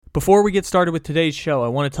Before we get started with today's show, I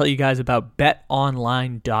want to tell you guys about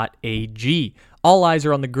betonline.ag. All eyes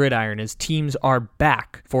are on the gridiron as teams are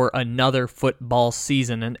back for another football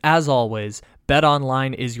season. And as always,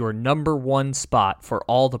 BetOnline is your number one spot for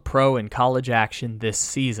all the pro and college action this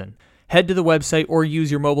season. Head to the website or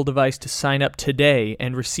use your mobile device to sign up today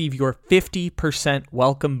and receive your 50%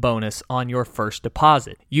 welcome bonus on your first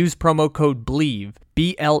deposit. Use promo code BLEAV,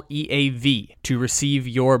 BLEAV, to receive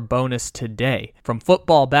your bonus today. From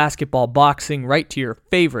football, basketball, boxing, right to your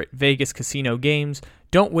favorite Vegas casino games,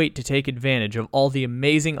 don't wait to take advantage of all the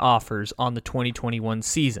amazing offers on the 2021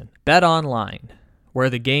 season. BetOnline, where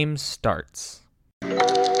the game starts.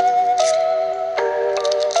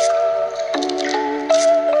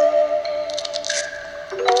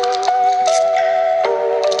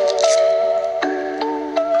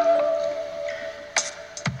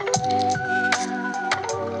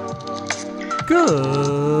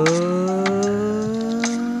 Good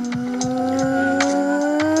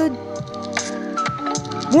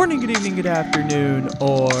morning, good evening, good afternoon,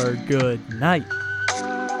 or good night.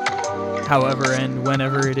 However and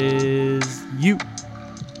whenever it is you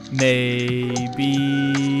may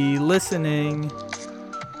be listening,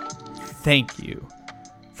 thank you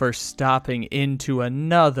for stopping into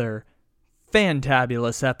another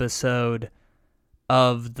fantabulous episode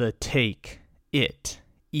of the Take It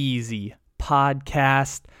Easy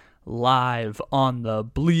podcast, live on the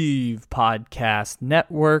Believe Podcast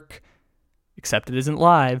Network, except it isn't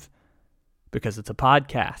live because it's a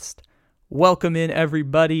podcast. Welcome in,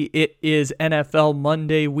 everybody. It is NFL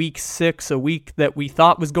Monday, Week 6, a week that we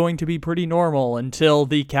thought was going to be pretty normal until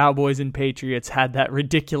the Cowboys and Patriots had that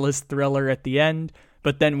ridiculous thriller at the end,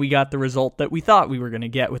 but then we got the result that we thought we were going to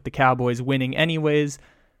get with the Cowboys winning anyways,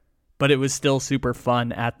 but it was still super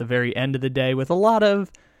fun at the very end of the day with a lot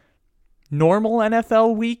of normal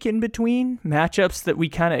NFL week in between, matchups that we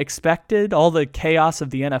kind of expected. All the chaos of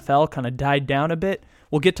the NFL kind of died down a bit.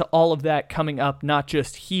 We'll get to all of that coming up, not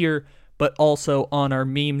just here, but also on our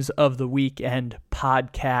Memes of the Weekend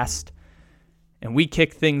podcast. And we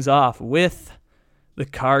kick things off with the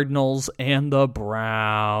Cardinals and the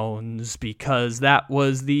Browns, because that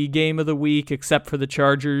was the game of the week, except for the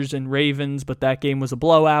Chargers and Ravens, but that game was a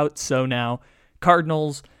blowout, so now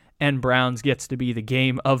Cardinals and Browns gets to be the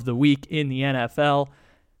game of the week in the NFL.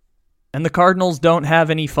 And the Cardinals don't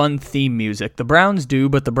have any fun theme music. The Browns do,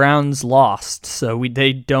 but the Browns lost, so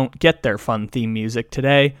they don't get their fun theme music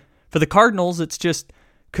today. For the Cardinals, it's just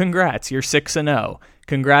congrats, you're 6-0.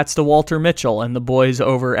 Congrats to Walter Mitchell and the boys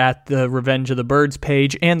over at the Revenge of the Birds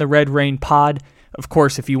page and the Red Rain pod. Of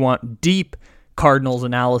course, if you want deep Cardinals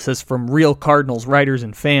analysis from real Cardinals writers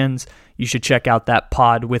and fans, you should check out that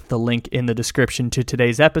pod with the link in the description to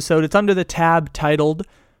today's episode. It's under the tab titled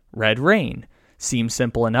Red Rain. Seems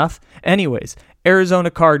simple enough. Anyways,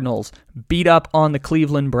 Arizona Cardinals beat up on the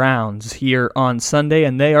Cleveland Browns here on Sunday,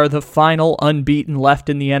 and they are the final unbeaten left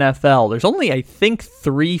in the NFL. There's only, I think,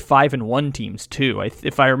 3 5-1 teams, too.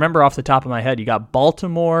 If I remember off the top of my head, you got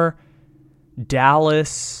Baltimore,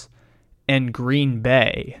 Dallas, and Green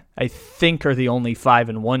Bay, I think, are the only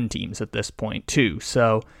 5-1 teams at this point, too.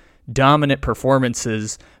 So dominant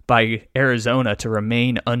performances by Arizona to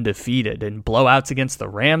remain undefeated, and blowouts against the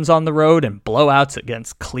Rams on the road and blowouts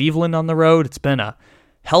against Cleveland on the road. It's been a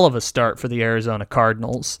hell of a start for the Arizona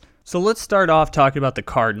Cardinals. So let's start off talking about the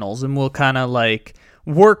Cardinals, and we'll kind of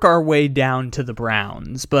work our way down to the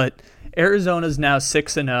Browns. But Arizona's now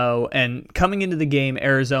 6-0, and coming into the game,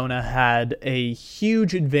 Arizona had a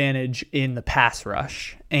huge advantage in the pass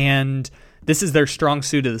rush, and this is their strong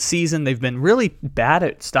suit of the season. They've been really bad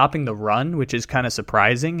at stopping the run, which is kind of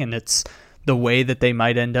surprising, and it's the way that they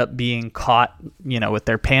might end up being caught, with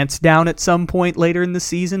their pants down at some point later in the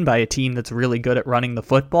season by a team that's really good at running the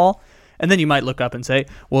football. And then you might look up and say,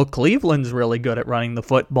 well, Cleveland's really good at running the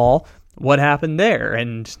football. What happened there?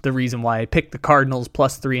 And the reason why I picked the Cardinals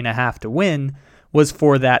plus 3.5 to win was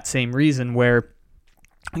for that same reason, where,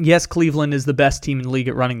 yes, Cleveland is the best team in the league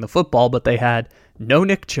at running the football, but they had no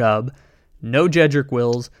Nick Chubb, no Jedrick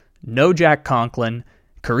Wills, no Jack Conklin.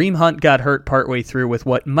 Kareem Hunt got hurt partway through with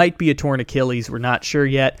what might be a torn Achilles. We're not sure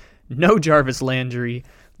yet. No Jarvis Landry.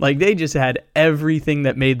 They just had everything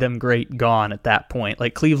that made them great gone at that point.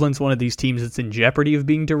 Cleveland's one of these teams that's in jeopardy of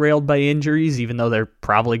being derailed by injuries, even though they're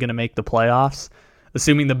probably going to make the playoffs.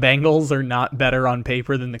 Assuming the Bengals are not better on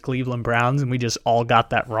paper than the Cleveland Browns, and we just all got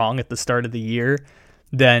that wrong at the start of the year,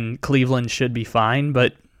 then Cleveland should be fine.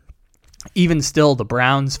 But even still, the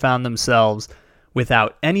Browns found themselves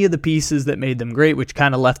without any of the pieces that made them great, which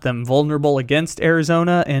kind of left them vulnerable against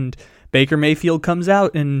Arizona. And Baker Mayfield comes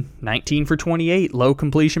out in 19 for 28, low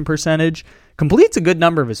completion percentage, completes a good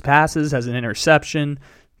number of his passes, has an interception,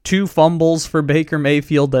 2 fumbles for Baker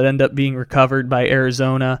Mayfield that end up being recovered by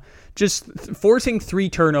Arizona. Just forcing 3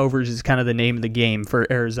 turnovers is kind of the name of the game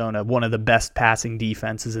for Arizona, one of the best passing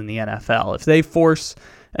defenses in the NFL. If they force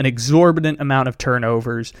an exorbitant amount of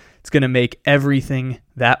turnovers, it's going to make everything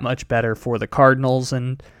that much better for the Cardinals,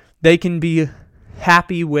 and they can be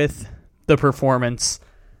happy with the performance,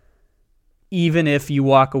 even if you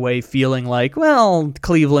walk away feeling like, well,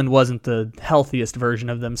 Cleveland wasn't the healthiest version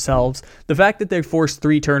of themselves. The fact that they forced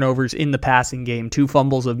 3 turnovers in the passing game, 2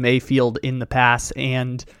 fumbles of Mayfield in the pass,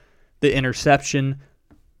 and the interception,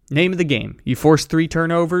 name of the game. You force 3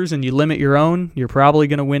 turnovers and you limit your own, you're probably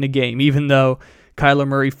going to win a game, even though Kyler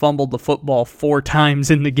Murray fumbled the football 4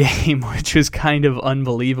 times in the game, which is kind of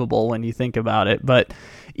unbelievable when you think about it. But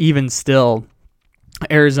even still,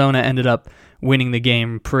 Arizona ended up winning the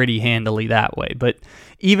game pretty handily that way. But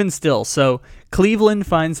even still, so Cleveland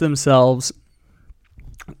finds themselves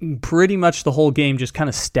pretty much the whole game just kind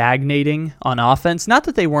of stagnating on offense. Not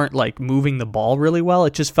that they weren't like moving the ball really well.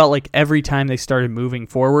 It just felt like every time they started moving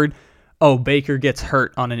forward, Baker gets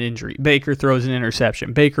hurt on an injury. Baker throws an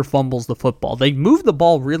interception. Baker fumbles the football. They moved the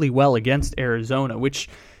ball really well against Arizona, which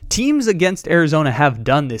teams against Arizona have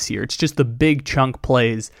done this year. It's just the big chunk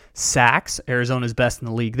plays, sacks. Arizona's best in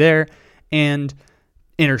the league there. And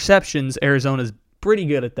interceptions, Arizona's pretty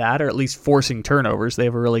good at that, or at least forcing turnovers. They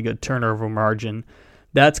have a really good turnover margin.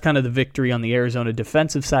 That's kind of the victory on the Arizona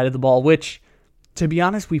defensive side of the ball, which, to be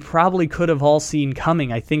honest, we probably could have all seen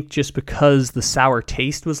coming. I think just because the sour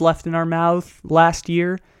taste was left in our mouth last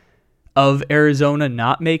year of Arizona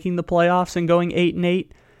not making the playoffs and going 8-8,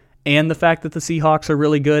 and the fact that the Seahawks are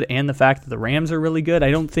really good and the fact that the Rams are really good,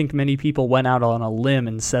 I don't think many people went out on a limb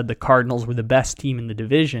and said the Cardinals were the best team in the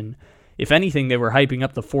division. If anything, they were hyping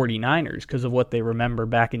up the 49ers because of what they remember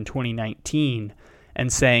back in 2019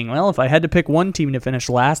 and saying, well, if I had to pick one team to finish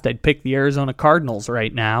last, I'd pick the Arizona Cardinals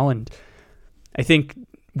right now. And I think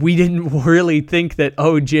we didn't really think that,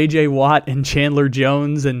 J.J. Watt and Chandler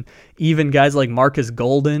Jones and even guys like Marcus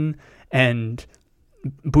Golden and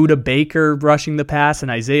Budda Baker rushing the pass and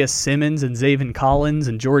Isaiah Simmons and Zaven Collins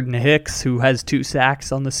and Jordan Hicks, who has 2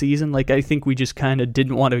 sacks on the season. Like, I think we just kind of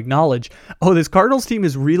didn't want to acknowledge, this Cardinals team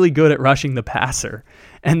is really good at rushing the passer.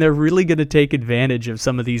 And they're really going to take advantage of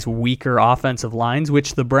some of these weaker offensive lines,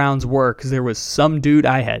 which the Browns were, because there was some dude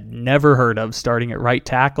I had never heard of starting at right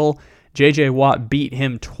tackle. J.J. Watt beat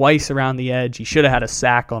him twice around the edge. He should have had a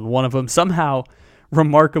sack on one of them. Somehow,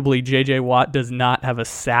 remarkably, J.J. Watt does not have a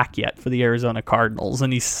sack yet for the Arizona Cardinals,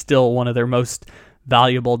 and he's still one of their most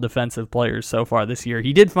valuable defensive players so far this year.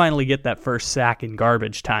 He did finally get that first sack in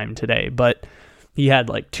garbage time today, but he had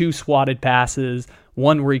like 2 swatted passes,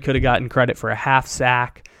 one where he could have gotten credit for a half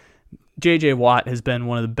sack. J.J. Watt has been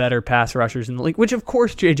one of the better pass rushers in the league, which of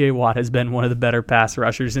course J.J. Watt has been one of the better pass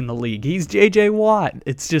rushers in the league. He's J.J. Watt.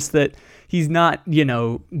 It's just that he's not,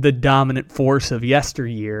 the dominant force of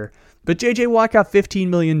yesteryear. But J.J. Watt got $15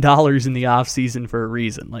 million in the offseason for a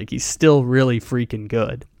reason. Like, he's still really freaking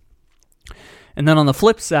good. And then on the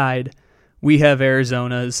flip side, we have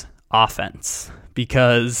Arizona's offense.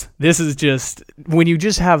 Because this is just, when you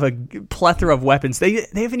just have a plethora of weapons, they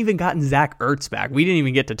haven't even gotten Zach Ertz back. We didn't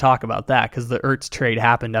even get to talk about that because the Ertz trade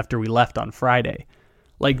happened after we left on Friday.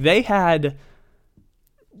 Like, they had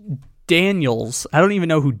Daniels. I don't even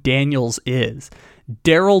know who Daniels is.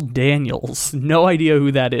 Darrell Daniels. No idea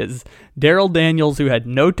who that is. Darrell Daniels, who had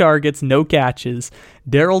no targets, no catches.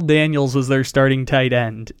 Darrell Daniels was their starting tight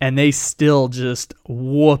end, and they still just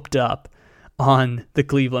whooped up on the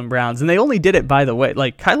Cleveland Browns. And they only did it, by the way,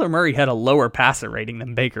 like, Kyler Murray had a lower passer rating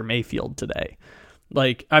than Baker Mayfield today.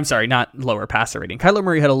 Like, I'm sorry, not lower passer rating. Kyler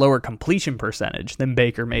Murray had a lower completion percentage than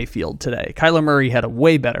Baker Mayfield today. Kyler Murray had a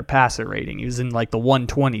way better passer rating. He was in like the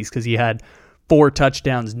 120s because he had 4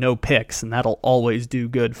 touchdowns, no picks, and that'll always do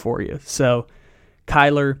good for you. So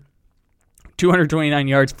Kyler, 229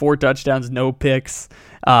 yards, 4 touchdowns, no picks.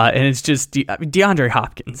 And it's just DeAndre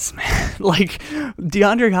Hopkins, man. Like,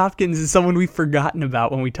 DeAndre Hopkins is someone we've forgotten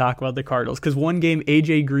about when we talk about the Cardinals, because one game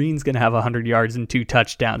AJ Green's going to have 100 yards and 2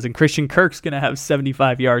 touchdowns, and Christian Kirk's going to have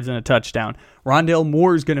 75 yards and a touchdown. Rondale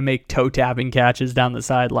Moore's going to make toe-tapping catches down the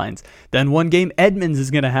sidelines. Then one game Edmonds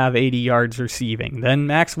is going to have 80 yards receiving. Then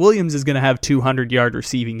Max Williams is going to have 200-yard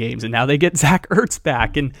receiving games, and now they get Zach Ertz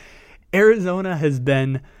back. And Arizona has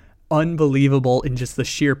been unbelievable in just the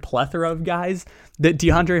sheer plethora of guys that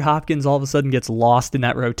DeAndre Hopkins all of a sudden gets lost in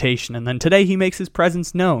that rotation. And then today he makes his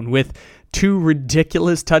presence known with 2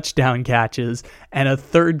 ridiculous touchdown catches and a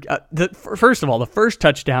third. First of all, the first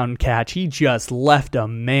touchdown catch, he just left a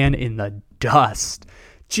man in the dust,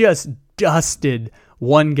 just dusted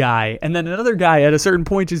one guy. And then another guy at a certain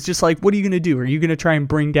point is just like, what are you going to do? Are you going to try and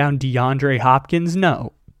bring down DeAndre Hopkins?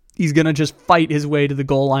 No. he's going to just fight his way to the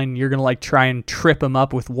goal line, and you're going to like try and trip him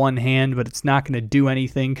up with one hand, but it's not going to do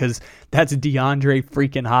anything because that's DeAndre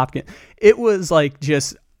freaking Hopkins. It was like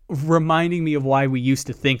just reminding me of why we used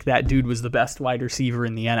to think that dude was the best wide receiver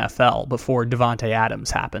in the NFL before Devontae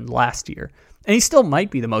Adams happened last year. And he still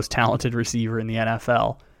might be the most talented receiver in the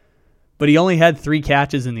NFL, but he only had 3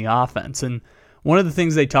 catches in the offense. And one of the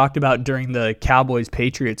things they talked about during the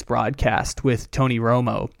Cowboys-Patriots broadcast with Tony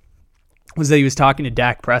Romo was that he was talking to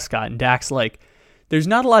Dak Prescott, and Dak's like, there's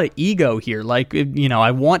not a lot of ego here. Like,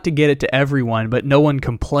 I want to get it to everyone, but no one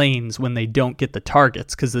complains when they don't get the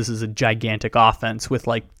targets because this is a gigantic offense with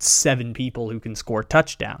like 7 people who can score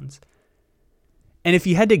touchdowns. And if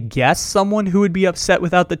you had to guess someone who would be upset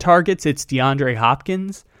without the targets, it's DeAndre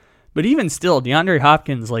Hopkins. But even still, DeAndre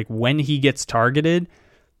Hopkins, like when he gets targeted,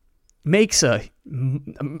 I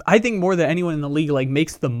think more than anyone in the league, like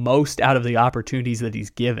makes the most out of the opportunities that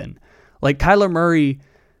he's given. Like Kyler Murray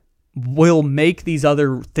will make these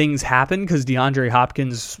other things happen because DeAndre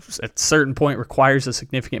Hopkins at a certain point requires a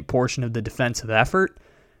significant portion of the defensive effort.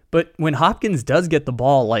 But when Hopkins does get the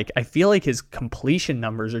ball, like I feel like his completion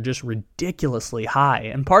numbers are just ridiculously high.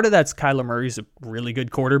 And part of that's Kyler Murray's a really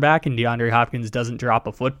good quarterback and DeAndre Hopkins doesn't drop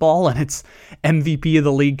a football, and it's MVP of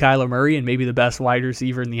the league Kyler Murray and maybe the best wide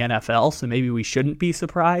receiver in the NFL, so maybe we shouldn't be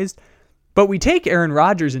surprised. But we take Aaron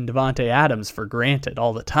Rodgers and Devontae Adams for granted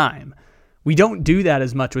all the time. We don't do that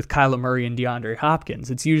as much with Kyler Murray and DeAndre Hopkins.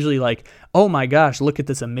 It's usually like, oh my gosh, look at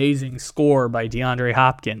this amazing score by DeAndre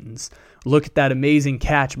Hopkins. Look at that amazing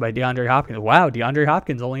catch by DeAndre Hopkins. Wow, DeAndre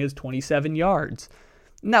Hopkins only has 27 yards.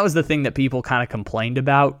 And that was the thing that people kind of complained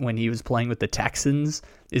about when he was playing with the Texans,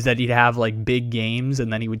 is that he'd have like big games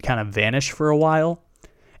and then he would kind of vanish for a while.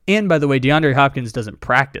 And by the way, DeAndre Hopkins doesn't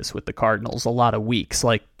practice with the Cardinals a lot of weeks.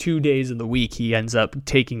 Like 2 days of the week, he ends up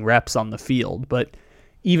taking reps on the field. But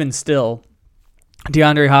even still,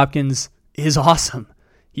 DeAndre Hopkins is awesome.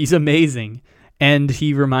 He's amazing. And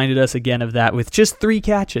he reminded us again of that with just 3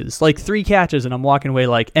 catches. Like 3 catches, and I'm walking away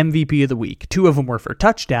like MVP of the week. 2 of them were for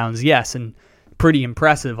touchdowns, yes, and pretty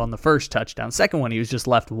impressive on the first touchdown. Second one, he was just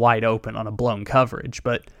left wide open on a blown coverage.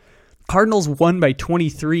 But Cardinals won by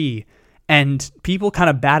 23, and people kind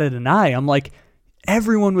of batted an eye. I'm like,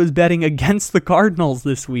 everyone was betting against the Cardinals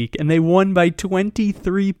this week, and they won by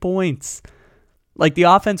 23 points. Like, the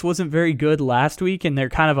offense wasn't very good last week, and they're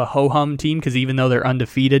kind of a ho-hum team because even though they're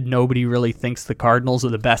undefeated, nobody really thinks the Cardinals are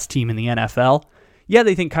the best team in the NFL. Yeah,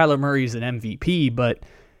 they think Kyler Murray is an MVP, but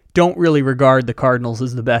don't really regard the Cardinals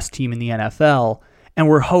as the best team in the NFL. And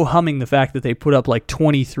we're ho-humming the fact that they put up like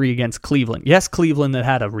 23 against Cleveland. Yes, Cleveland that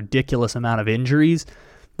had a ridiculous amount of injuries,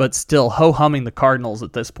 but still ho-humming the Cardinals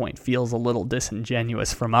at this point feels a little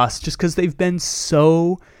disingenuous from us just because they've been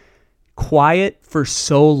so quiet for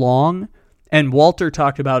so long. And Walter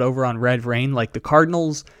talked about over on Red Rain, like the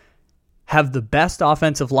Cardinals have the best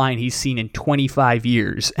offensive line he's seen in 25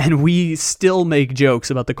 years. And we still make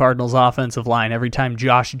jokes about the Cardinals offensive line every time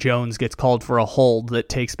Josh Jones gets called for a hold that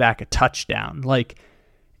takes back a touchdown. Like,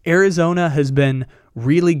 Arizona has been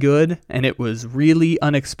really good, and it was really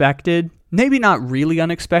unexpected. Maybe not really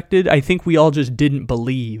unexpected. I think we all just didn't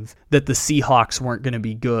believe that the Seahawks weren't going to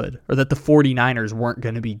be good or that the 49ers weren't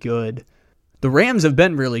going to be good. The Rams have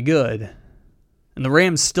been really good. And the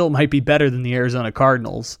Rams still might be better than the Arizona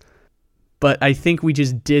Cardinals, but I think we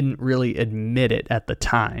just didn't really admit it at the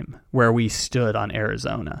time where we stood on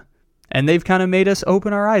Arizona. And they've kind of made us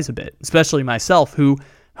open our eyes a bit, especially myself, who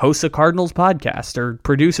hosts a Cardinals podcast or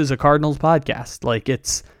produces a Cardinals podcast. Like,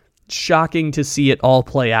 it's shocking to see it all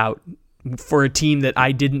play out for a team that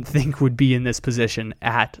I didn't think would be in this position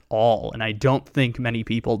at all. And I don't think many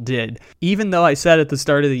people did. Even though I said at the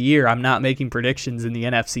start of the year, I'm not making predictions in the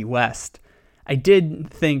NFC West, I did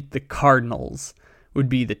think the Cardinals would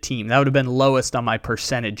be the team. That would have been lowest on my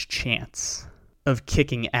percentage chance of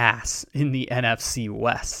kicking ass in the NFC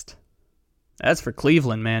West. As for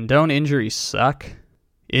Cleveland, man, don't injuries suck?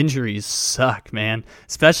 Injuries suck, man.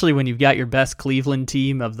 Especially when you've got your best Cleveland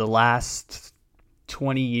team of the last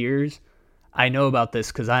 20 years. I know about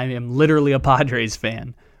this because I am literally a Padres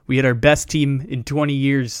fan. We had our best team in 20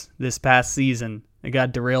 years this past season. It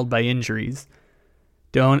got derailed by injuries.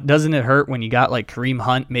 Doesn't it hurt when you got like Kareem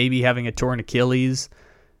Hunt maybe having a torn Achilles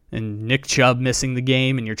and Nick Chubb missing the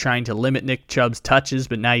game and you're trying to limit Nick Chubb's touches,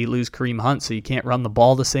 but now you lose Kareem Hunt so you can't run the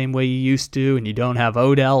ball the same way you used to, and you don't have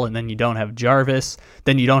Odell, and then you don't have Jarvis.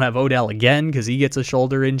 Then you don't have Odell again because he gets a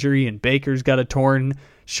shoulder injury, and Baker's got a torn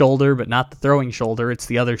shoulder, but not the throwing shoulder, it's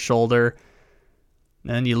the other shoulder.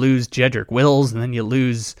 And then you lose Jedrick Wills, and then you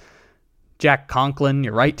lose Jack Conklin,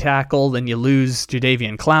 your right tackle. Then you lose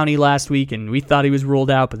Jadeveon Clowney last week, and we thought he was ruled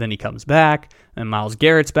out, but then he comes back. And Myles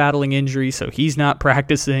Garrett's battling injury, so he's not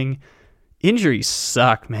practicing. Injuries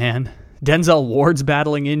suck, man. Denzel Ward's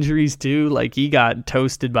battling injuries too. Like, he got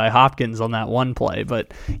toasted by Hopkins on that one play,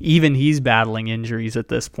 but even he's battling injuries at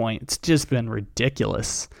this point. It's just been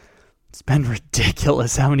ridiculous. It's been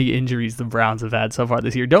ridiculous how many injuries the Browns have had so far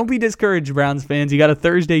this year. Don't be discouraged, Browns fans. You got a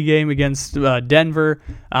Thursday game against Denver.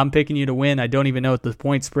 I'm picking you to win. I don't even know what the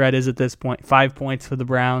point spread is at this point. 5 points for the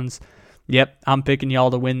Browns. Yep, I'm picking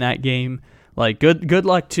y'all to win that game. Like, good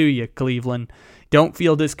luck to you, Cleveland. Don't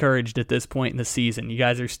feel discouraged at this point in the season. You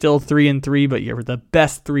guys are still 3-3, but you're the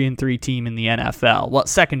best 3-3 team in the NFL. Well,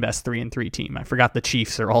 second best 3-3 team. I forgot the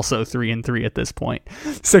Chiefs are also 3-3 at this point.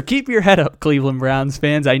 So keep your head up, Cleveland Browns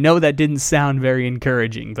fans. I know that didn't sound very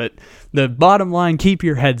encouraging, but the bottom line, keep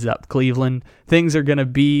your heads up, Cleveland. Things are going to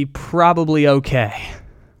be probably okay.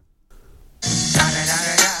 It's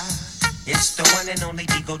the one and only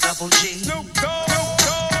Eagle Double G. Snoop Dogg.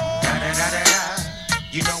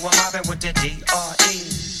 You know I'm mobbing with the D.R.E.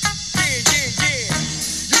 Yeah.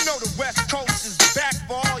 You know the West Coast is back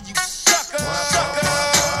for all you suckers.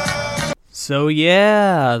 So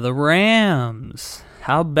yeah, the Rams.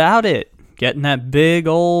 How about it? Getting that big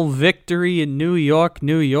old victory in New York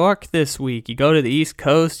this week. You go to the East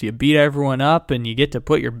Coast, you beat everyone up, and you get to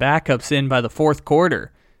put your backups in by the fourth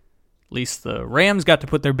quarter. At least the Rams got to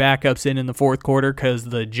put their backups in the fourth quarter because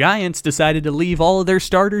the Giants decided to leave all of their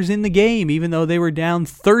starters in the game, even though they were down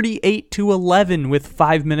 38-11 with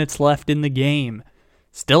 5 minutes left in the game.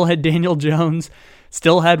 Still had Daniel Jones,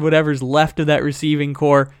 still had whatever's left of that receiving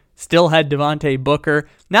core, still had Devontae Booker.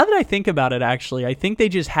 Now that I think about it, actually, I think they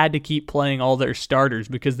just had to keep playing all their starters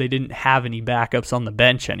because they didn't have any backups on the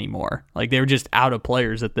bench anymore. Like, they were just out of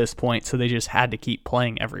players at this point, so they just had to keep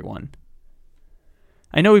playing everyone.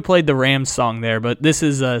 I know we played the Rams song there, but this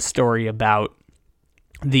is a story about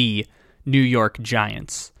the New York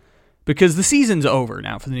Giants. Because the season's over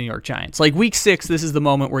now for the New York Giants. Like, week 6, this is the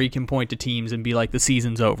moment where you can point to teams and be like, the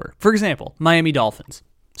season's over. For example, Miami Dolphins.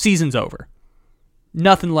 Season's over.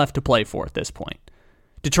 Nothing left to play for at this point.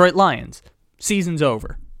 Detroit Lions. Season's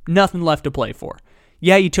over. Nothing left to play for.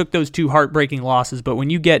 Yeah, you took those 2 heartbreaking losses, but when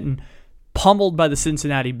you get pummeled by the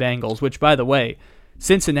Cincinnati Bengals, which, by the way,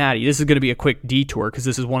 Cincinnati, this is going to be a quick detour because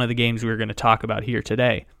this is one of the games we're going to talk about here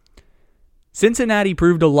today. Cincinnati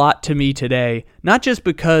proved a lot to me today, not just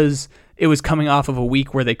because it was coming off of a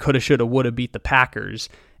week where they coulda, shoulda, woulda beat the Packers,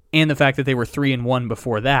 and the fact that they were 3-1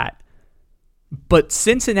 before that, but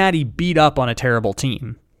Cincinnati beat up on a terrible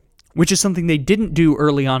team, which is something they didn't do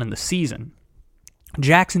early on in the season.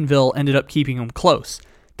 Jacksonville ended up keeping them close.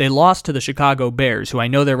 They lost to the Chicago Bears, who I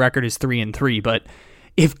know their record is 3-3, but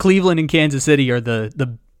if Cleveland and Kansas City are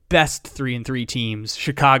the best 3-3 teams,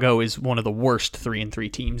 Chicago is one of the worst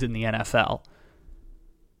 3-3 teams in the NFL.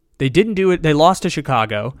 They didn't do it. They lost to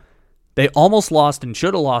Chicago. They almost lost and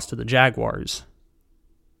should have lost to the Jaguars.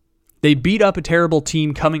 They beat up a terrible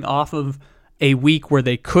team coming off of a week where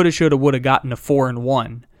they coulda, shoulda, woulda gotten to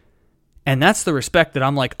 4-1. And that's the respect that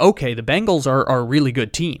I'm like, okay, the Bengals are a really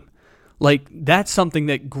good team. Like, that's something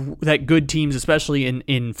that good teams, especially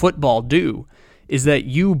in football, do. Is that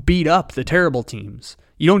you beat up the terrible teams.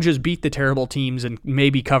 You don't just beat the terrible teams and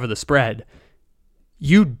maybe cover the spread.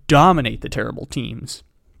 You dominate the terrible teams.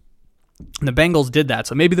 And the Bengals did that.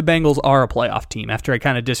 So maybe the Bengals are a playoff team after I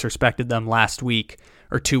kind of disrespected them last week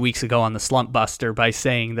or 2 weeks ago on the Slump Buster by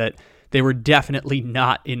saying that they were definitely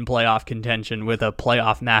not in playoff contention with a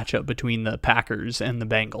playoff matchup between the Packers and the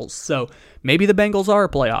Bengals. So maybe the Bengals are a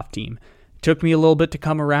playoff team. Took me a little bit to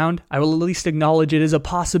come around. I will at least acknowledge it is a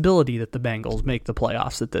possibility that the Bengals make the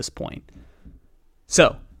playoffs at this point.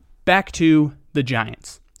 So, back to the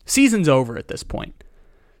Giants. Season's over at this point.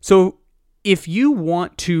 So, if you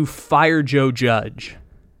want to fire Joe Judge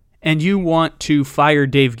and you want to fire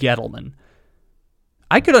Dave Gettleman,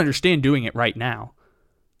 I could understand doing it right now.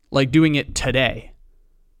 Like doing it today.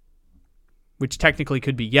 Which technically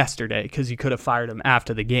could be yesterday because you could have fired him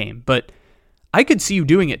after the game. But I could see you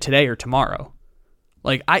doing it today or tomorrow.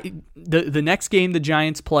 Like, the next game the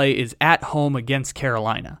Giants play is at home against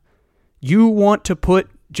Carolina. You want to put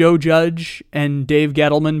Joe Judge and Dave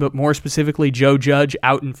Gettleman, but more specifically Joe Judge,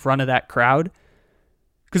 out in front of that crowd?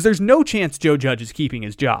 Because there's no chance Joe Judge is keeping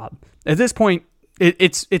his job. At this point,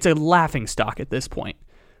 it's a laughingstock at this point.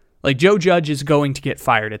 Like, Joe Judge is going to get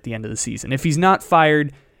fired at the end of the season. If he's not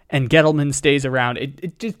fired and Gettleman stays around,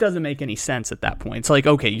 it just doesn't make any sense at that point. It's like,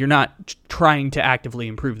 okay, you're not trying to actively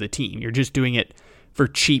improve the team. You're just doing it for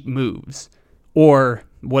cheap moves or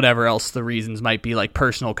whatever else the reasons might be, like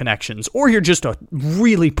personal connections, or you're just a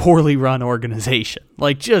really poorly run organization.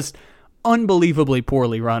 Like, just unbelievably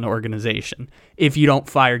poorly run organization if you don't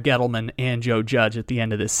fire Gettleman and Joe Judge at the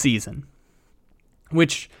end of this season,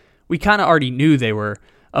 which we kind of already knew they were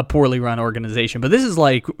a poorly run organization. But this is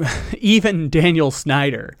like even Daniel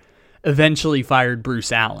Snyder eventually fired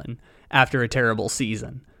Bruce Allen after a terrible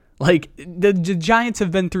season. Like the Giants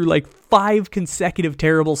have been through like 5 consecutive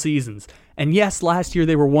terrible seasons. And yes, last year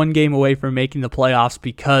they were 1 game away from making the playoffs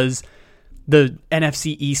because the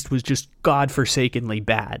NFC East was just godforsakenly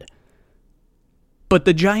bad. But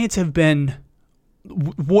the Giants have been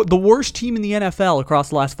the worst team in the NFL across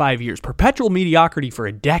the last 5 years. Perpetual mediocrity for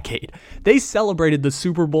a decade. They celebrated the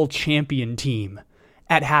Super Bowl champion team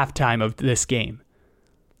at halftime of this game.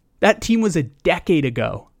 That team was a decade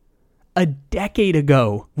ago. A decade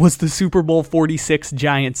ago was the Super Bowl 46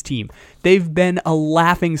 Giants team. They've been a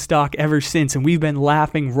laughingstock ever since, and we've been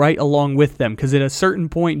laughing right along with them because at a certain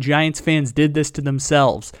point, Giants fans did this to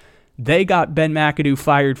themselves. They got Ben McAdoo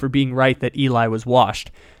fired for being right that Eli was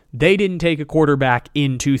washed. They didn't take a quarterback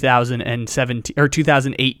in 2017 or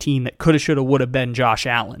 2018 that coulda, shoulda, woulda been Josh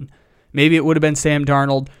Allen. Maybe it would have been Sam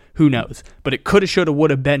Darnold. Who knows? But it coulda, shoulda,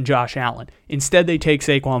 woulda been Josh Allen. Instead, they take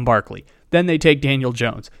Saquon Barkley. Then they take Daniel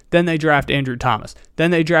Jones. Then they draft Andrew Thomas.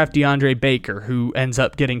 Then they draft DeAndre Baker, who ends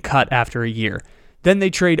up getting cut after a year. Then they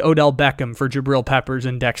trade Odell Beckham for Jabril Peppers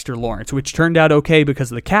and Dexter Lawrence, which turned out okay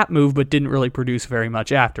because of the cap move, but didn't really produce very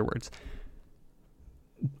much afterwards.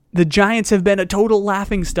 The Giants have been a total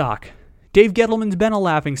laughingstock. Dave Gettleman's been a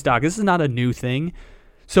laughingstock. This is not a new thing.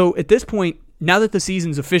 So at this point, now that the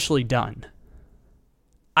season's officially done,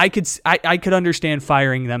 I could understand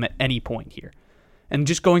firing them at any point here. And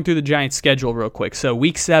just going through the Giants' schedule real quick. So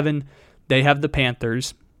week 7, they have the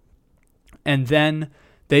Panthers. And then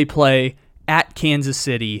they play at Kansas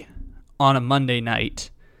City on a Monday night.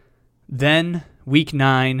 Then week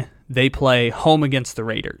 9, they play home against the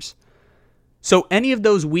Raiders. So any of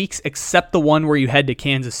those weeks except the one where you head to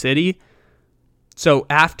Kansas City. So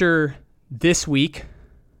after this week,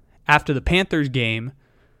 after the Panthers game,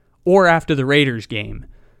 or after the Raiders game,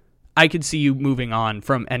 I could see you moving on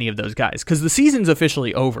from any of those guys because the season's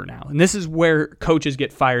officially over now. And this is where coaches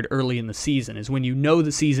get fired early in the season, is when you know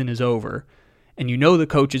the season is over and you know the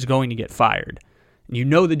coach is going to get fired and you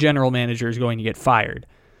know the general manager is going to get fired.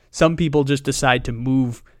 Some people just decide to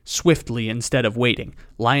move swiftly instead of waiting.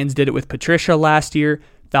 Lions did it with Patricia last year.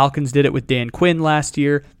 Falcons did it with Dan Quinn last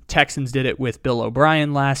year. Texans did it with Bill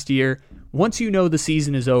O'Brien last year. Once you know the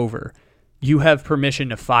season is over, you have permission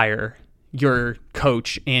to fire your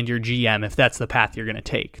coach and your GM if that's the path you're going to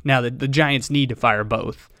take. Now, the Giants need to fire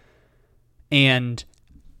both. And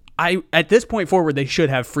at this point forward, they should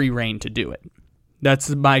have free reign to do it. That's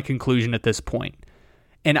my conclusion at this point.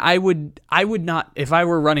 And I would not, if I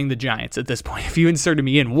were running the Giants at this point, if you inserted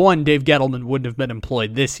me in, one, Dave Gettleman wouldn't have been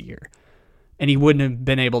employed this year. And he wouldn't have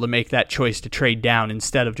been able to make that choice to trade down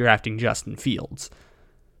instead of drafting Justin Fields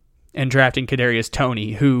and drafting Kadarius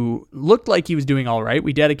Toney, who looked like he was doing all right.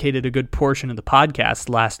 We dedicated a good portion of the podcast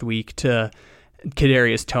last week to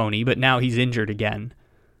Kadarius Toney, but now he's injured again.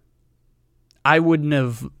 I wouldn't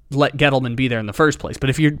have let Gettleman be there in the first place.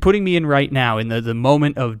 But if you're putting me in right now in the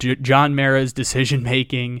moment of John Mara's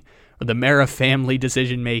decision-making or the Mara family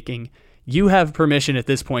decision-making, you have permission at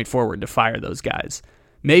this point forward to fire those guys.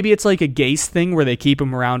 Maybe it's like a Gase thing where they keep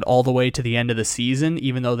him around all the way to the end of the season,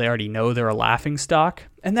 even though they already know they're a laughingstock,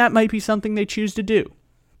 and that might be something they choose to do.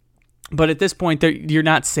 But at this point, you're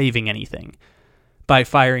not saving anything by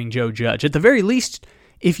firing Joe Judge. At the very least,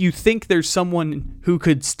 if you think there's someone who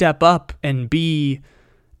could step up and be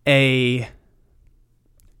a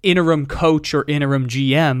interim coach or interim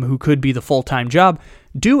GM who could be the full-time job,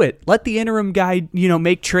 do it. Let the interim guy,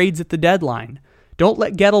 make trades at the deadline. Don't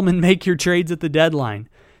let Gettleman make your trades at the deadline.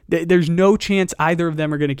 There's no chance either of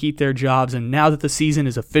them are going to keep their jobs, and now that the season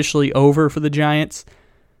is officially over for the Giants,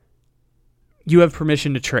 you have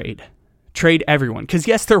permission to trade. Trade everyone. Because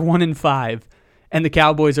yes, they're 1-5, and the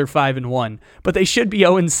Cowboys are 5-1, but they should be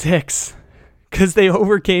 0-6 because they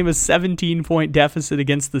overcame a 17-point deficit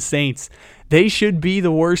against the Saints. They should be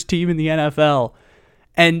the worst team in the NFL.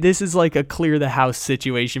 And this is like a clear the house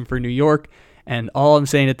situation for New York. And all I'm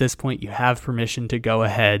saying at this point, you have permission to go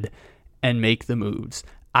ahead and make the moves.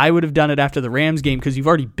 I would have done it after the Rams game because you've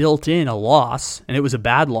already built in a loss, and it was a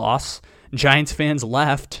bad loss. Giants fans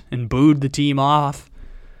left and booed the team off.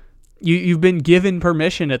 You've been given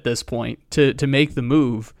permission at this point to make the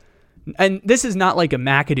move. And this is not like a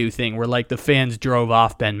McAdoo thing where like the fans drove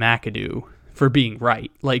off Ben McAdoo for being right.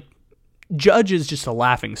 Like Judge is just a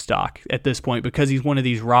laughingstock at this point because he's one of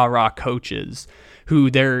these rah-rah coaches who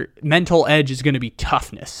their mental edge is going to be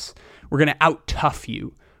toughness. We're going to out-tough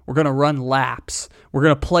you. We're going to run laps. We're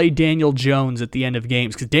going to play Daniel Jones at the end of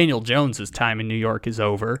games because Daniel Jones' time in New York is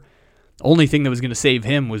over. The only thing that was going to save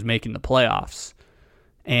him was making the playoffs.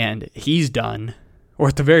 And he's done. Or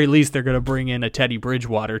at the very least, they're going to bring in a Teddy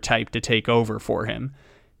Bridgewater type to take over for him.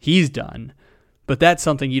 He's done. But that's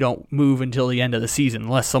something you don't move until the end of the season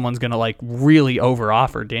unless someone's going to really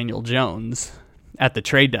overoffer Daniel Jones at the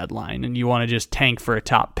trade deadline and you want to just tank for a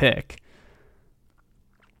top pick.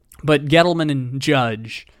 But Gettleman and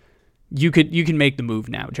Judge, you can make the move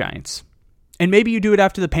now, Giants. And maybe you do it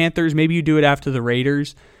after the Panthers, maybe you do it after the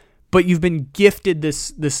Raiders, but you've been gifted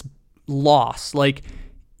this loss.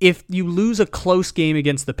 If you lose a close game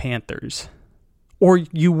against the Panthers, or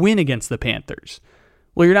you win against the Panthers,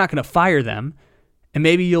 well, you're not going to fire them, and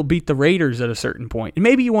maybe you'll beat the Raiders at a certain point. And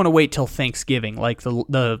maybe you want to wait till Thanksgiving like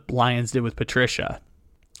the Lions did with Patricia.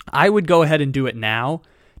 I would go ahead and do it now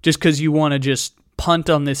just because you want to just punt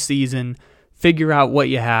on this season, figure out what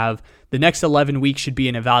you have. The next 11 weeks should be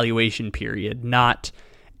an evaluation period, not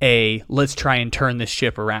a let's try and turn this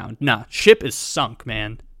ship around. Nah, ship is sunk,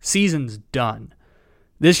 man. Season's done.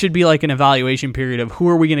 This should be like an evaluation period of who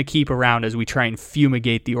are we going to keep around as we try and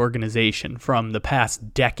fumigate the organization from the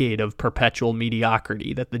past decade of perpetual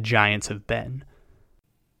mediocrity that the Giants have been.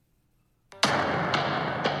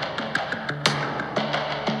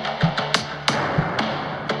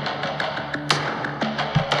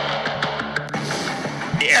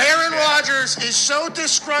 Aaron Rodgers is so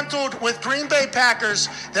disgruntled with Green Bay Packers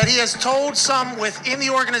that he has told some within the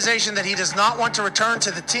organization that he does not want to return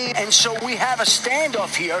to the team. And so we have a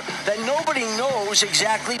standoff here that nobody knows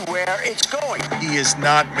exactly where it's going. He is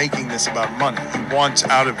not making this about money. He wants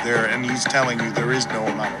out of there, and he's telling you there is no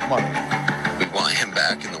amount of money. We want him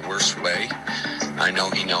back in the worst way. I know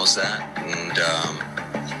he knows that, and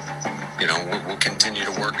we'll continue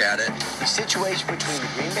to work at it. The situation between the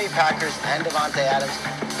Green Bay Packers and Davante Adams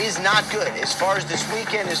is not good. As far as this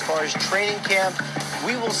weekend, as far as training camp,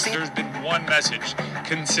 we will see. There's been one message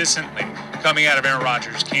consistently coming out of Aaron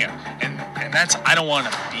Rodgers' camp, and that's I don't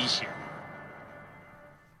want to be here.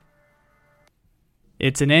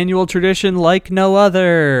 It's an annual tradition like no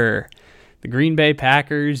other. The Green Bay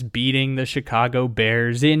Packers beating the Chicago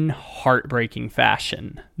Bears in heartbreaking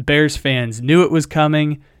fashion. The Bears fans knew it was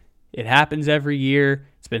coming. It happens every year.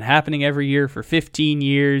 It's been happening every year for 15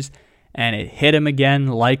 years, and it hit him again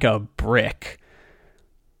like a brick.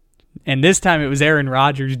 And this time it was Aaron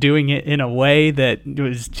Rodgers doing it in a way that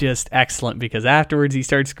was just excellent because afterwards he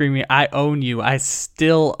started screaming, "I own you. I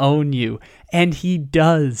still own you." And he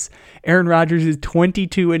does. Aaron Rodgers is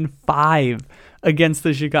 22-5 against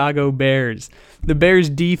the Chicago Bears. The Bears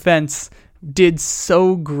defense did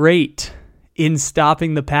so great in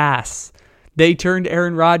stopping the pass. They turned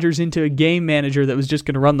Aaron Rodgers into a game manager that was just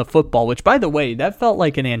going to run the football, which, by the way, that felt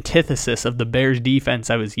like an antithesis of the Bears defense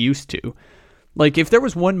I was used to. If there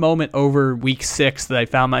was one moment over week 6 that I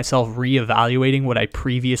found myself reevaluating what I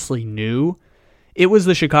previously knew, it was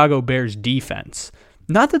the Chicago Bears defense.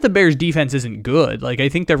 Not that the Bears defense isn't good. I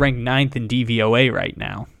think they're ranked 9th in DVOA right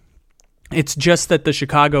now. It's just that the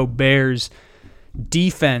Chicago Bears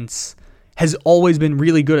defense has always been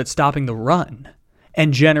really good at stopping the run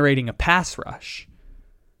and generating a pass rush,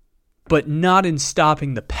 but not in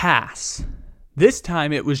stopping the pass. This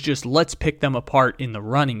time it was just let's pick them apart in the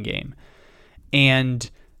running game. And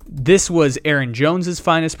this was Aaron Jones's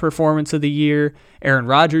finest performance of the year. Aaron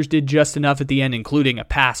Rodgers did just enough at the end, including a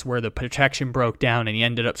pass where the protection broke down and he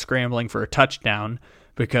ended up scrambling for a touchdown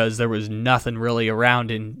because there was nothing really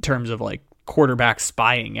around in terms of quarterback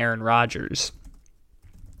spying Aaron Rodgers.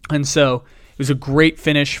 And so it was a great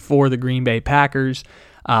finish for the Green Bay Packers.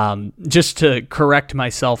 Just to correct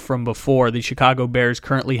myself from before, the Chicago Bears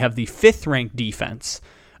currently have the 5th-ranked defense,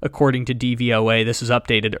 according to DVOA. This was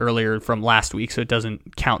updated earlier from last week, so it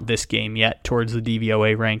doesn't count this game yet towards the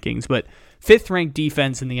DVOA rankings. But 5th-ranked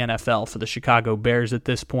defense in the NFL for the Chicago Bears at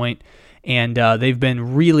this point, and they've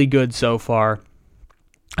been really good so far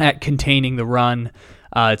at containing the run.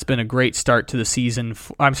 It's been a great start to the season.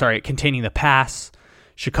 At containing the pass.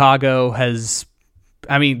 Chicago has,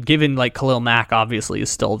 given Khalil Mack obviously is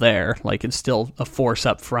still there, it's still a force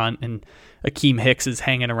up front, and Akeem Hicks is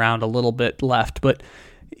hanging around a little bit left, but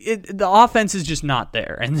the offense is just not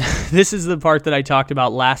there. And this is the part that I talked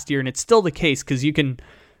about last year, and it's still the case because you can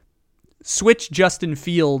switch Justin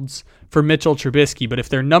Fields for Mitchell Trubisky, but if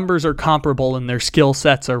their numbers are comparable and their skill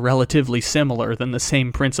sets are relatively similar, then the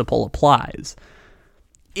same principle applies.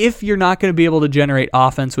 If you're not going to be able to generate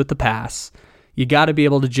offense with the pass, you got to be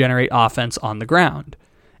able to generate offense on the ground.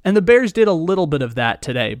 And the Bears did a little bit of that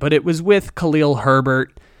today, but it was with Khalil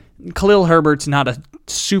Herbert. Khalil Herbert's not a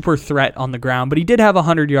super threat on the ground, but he did have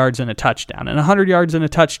 100 yards and a touchdown. And 100 yards and a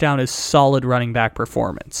touchdown is solid running back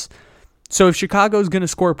performance. So if Chicago's going to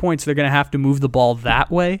score points, they're going to have to move the ball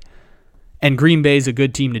that way. And Green Bay's a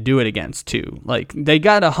good team to do it against, too. Like, they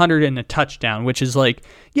got 100 and a touchdown, which is like,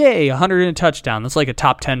 yay, 100 and a touchdown. That's like a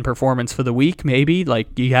top 10 performance for the week, maybe.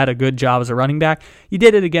 Like, you had a good job as a running back. You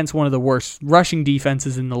did it against one of the worst rushing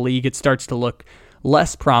defenses in the league. It starts to look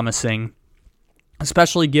less promising,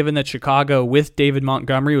 especially given that Chicago, with David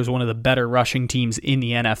Montgomery, was one of the better rushing teams in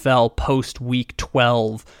the NFL post-week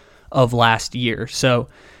 12 of last year. So,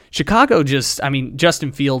 Chicago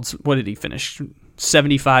Justin Fields, what did he finish?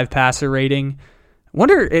 75 passer rating.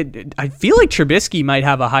 I feel like Trubisky might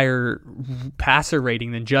have a higher passer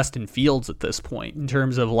rating than Justin Fields at this point in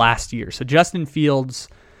terms of last year. So Justin Fields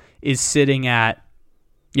is sitting at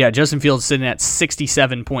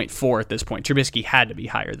 67.4 at this point. Trubisky had to be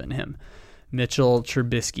higher than him. Mitchell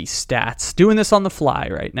Trubisky stats. Doing this on the fly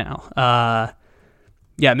right now.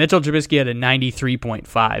 Mitchell Trubisky had a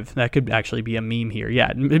 93.5. That could actually be a meme here.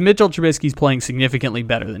 Yeah, Mitchell Trubisky's playing significantly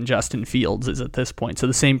better than Justin Fields is at this point, so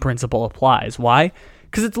the same principle applies. Why?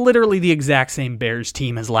 Because it's literally the exact same Bears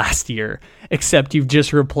team as last year, except you've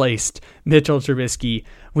just replaced Mitchell Trubisky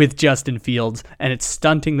with Justin Fields, and it's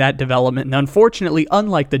stunting that development. And unfortunately,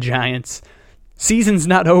 unlike the Giants, season's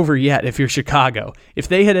not over yet if you're Chicago. If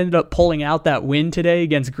they had ended up pulling out that win today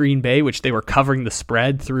against Green Bay, which they were covering the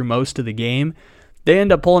spread through most of the game, they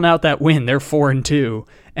end up pulling out that win. They're 4-2,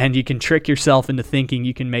 and you can trick yourself into thinking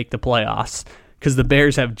you can make the playoffs because the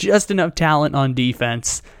Bears have just enough talent on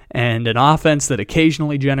defense and an offense that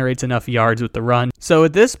occasionally generates enough yards with the run. So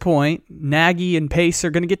at this point, Nagy and Pace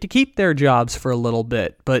are going to get to keep their jobs for a little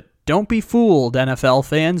bit, but don't be fooled, NFL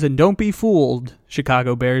fans, and don't be fooled,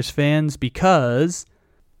 Chicago Bears fans, because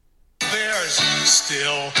Bears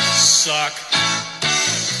still suck.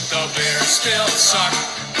 The Bears still suck.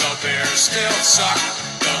 The Bears still suck.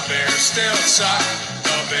 The Bears still suck.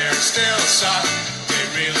 The Bears still suck. They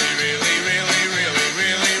really, really, really, really,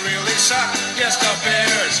 really, really suck. Yes, the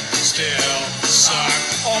Bears still suck.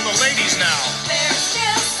 All the ladies now. Bears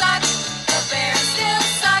still suck. The Bears still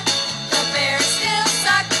suck. The Bears still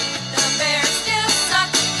suck. The Bears still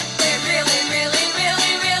suck. They really, really,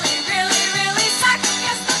 really, really, really, really suck.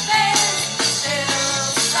 Yes, the Bears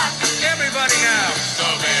still suck. Everybody now. The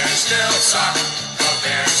Bears still suck. The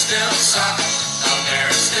Bears still suck. The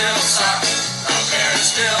Bears still suck. The Bears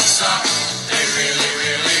still suck. They really,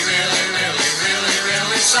 really, really, really, really,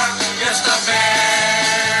 really suck. Yes, the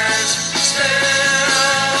Bears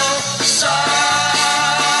still suck.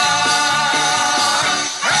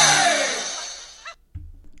 Hey!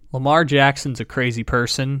 Lamar Jackson's a crazy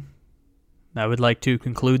person. I would like to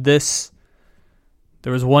conclude this.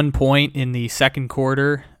 There was one point in the second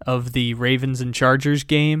quarter of the Ravens and Chargers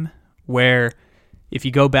game where, if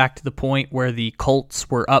you go back to the point where the Colts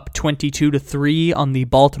were up 22-3 on the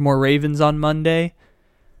Baltimore Ravens on Monday,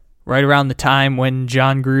 right around the time when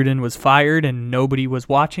John Gruden was fired and nobody was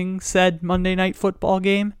watching said Monday Night Football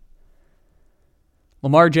game,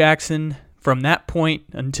 Lamar Jackson, from that point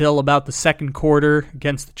until about the second quarter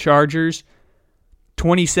against the Chargers,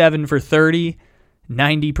 27 for 30,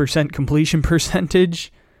 90% completion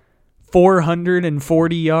percentage,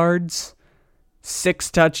 440 yards,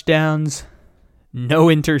 6 touchdowns, no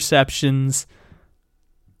interceptions.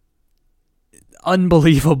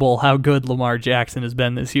 Unbelievable how good Lamar Jackson has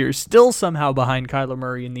been this year. Still somehow behind Kyler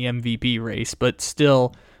Murray in the MVP race, but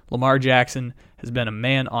still Lamar Jackson has been a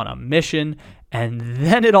man on a mission, and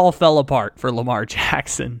then it all fell apart for Lamar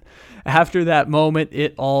Jackson. After that moment,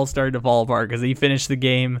 it all started to fall apart because he finished the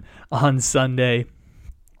game on Sunday.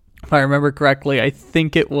 If I remember correctly, I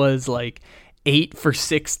think it was like 8 for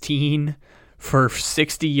 16 for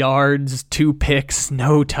 60 yards, 2 picks,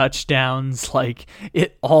 no touchdowns. Like,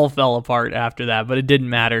 it all fell apart after that, but it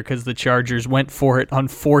didn't matter because the Chargers went for it on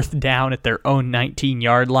 4th down at their own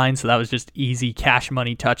 19-yard line, so that was just easy cash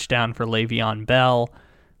money touchdown for Le'Veon Bell.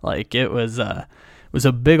 Like, it was a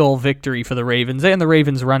big old victory for the Ravens and the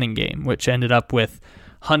Ravens running game, which ended up with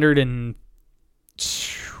 100 and,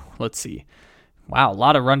 let's see, wow, a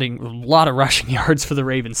lot of rushing yards for the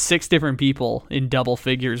Ravens. 6 different people in double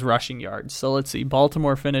figures rushing yards. So let's see,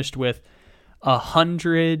 Baltimore finished with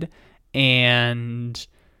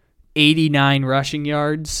 189 rushing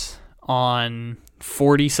yards on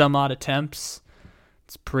 40 some odd attempts.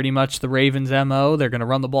 It's pretty much the Ravens' MO. They're going to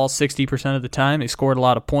run the ball 60% of the time. They scored a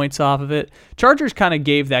lot of points off of it. Chargers kind of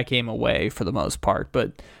gave that game away for the most part,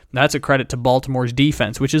 but that's a credit to Baltimore's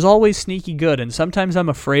defense, which is always sneaky good. And sometimes I'm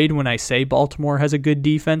afraid when I say Baltimore has a good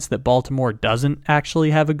defense that Baltimore doesn't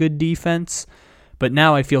actually have a good defense. But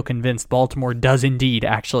now I feel convinced Baltimore does indeed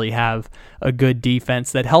actually have a good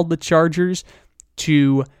defense that held the Chargers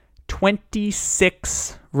to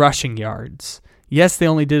 26 rushing yards. Yes, they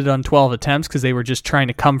only did it on 12 attempts because they were just trying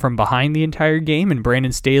to come from behind the entire game, and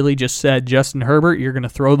Brandon Staley just said, Justin Herbert, you're going to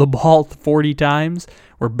throw the ball 40 times.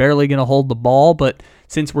 We're barely going to hold the ball, but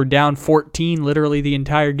since we're down 14 literally the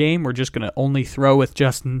entire game, we're just going to only throw with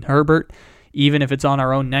Justin Herbert, even if it's on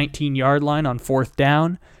our own 19-yard line on 4th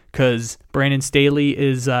down, because Brandon Staley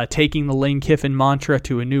is taking the Lane Kiffin mantra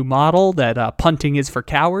to a new model that punting is for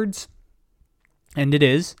cowards, and it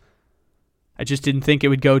is. I just didn't think it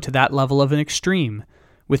would go to that level of an extreme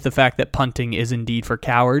with the fact that punting is indeed for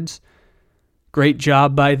cowards. Great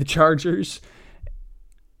job by the Chargers.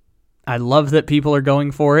 I love that people are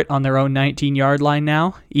going for it on their own 19-yard line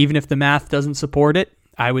now. Even if the math doesn't support it,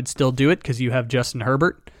 I would still do it because you have Justin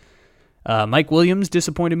Herbert. Mike Williams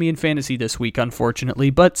disappointed me in fantasy this week,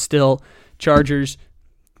 unfortunately, but still, Chargers,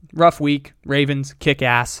 rough week. Ravens, kick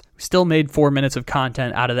ass. We still made 4 minutes of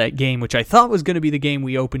content out of that game, which I thought was going to be the game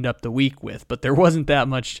we opened up the week with, but there wasn't that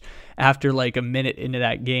much after like a minute into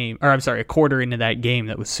that game, or I'm sorry, a quarter into that game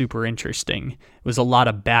that was super interesting. It was a lot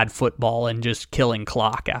of bad football and just killing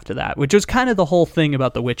clock after that, which was kind of the whole thing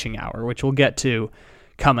about the witching hour, which we'll get to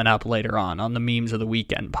coming up later on the Memes of the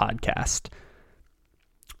Weekend podcast.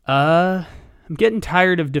 I'm getting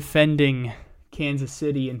tired of defending Kansas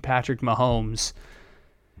City and Patrick Mahomes.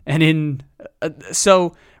 And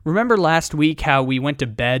so remember last week how we went to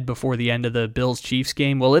bed before the end of the Bills-Chiefs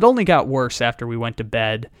game? Well, it only got worse after we went to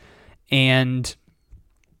bed. And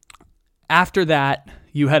after that,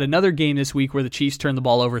 you had another game this week where the Chiefs turned the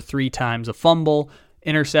ball over 3 times, a fumble,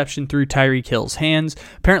 interception through Tyreek Hill's hands.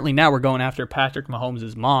 Apparently now we're going after Patrick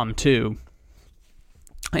Mahomes' mom too.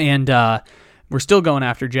 And we're still going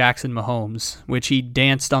after Jackson Mahomes, which he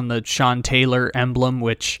danced on the Sean Taylor emblem,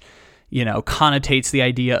 which, you know, connotates the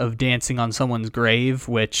idea of dancing on someone's grave,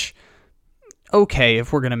 which, okay,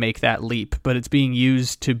 if we're going to make that leap, but it's being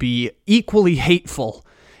used to be equally hateful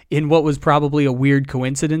in what was probably a weird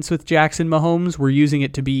coincidence with Jackson Mahomes. We're using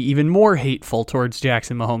it to be even more hateful towards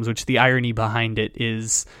Jackson Mahomes, which the irony behind it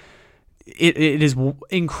is, it is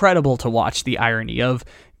incredible to watch the irony of,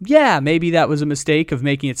 yeah, maybe that was a mistake of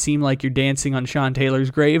making it seem like you're dancing on Sean Taylor's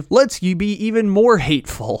grave. Let's you be even more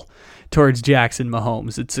hateful towards Jackson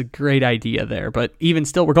Mahomes. It's a great idea there, but even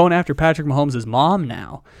still, we're going after Patrick Mahomes' mom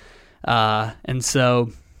now. And so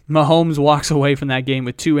Mahomes walks away from that game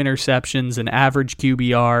with 2 interceptions, an average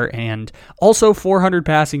QBR, and also 400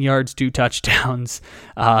 passing yards, 2 touchdowns.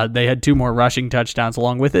 They had 2 more rushing touchdowns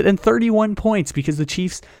along with it, and 31 points because the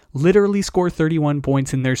Chiefs literally score 31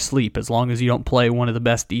 points in their sleep as long as you don't play one of the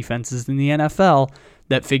best defenses in the NFL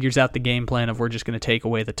that figures out the game plan of we're just going to take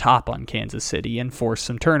away the top on Kansas City and force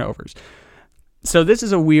some turnovers. So this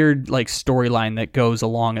is a weird storyline that goes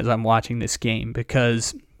along as I'm watching this game,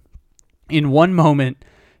 because in one moment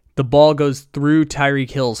the ball goes through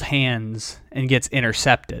Tyreek Hill's hands and gets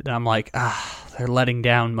intercepted. I'm like, they're letting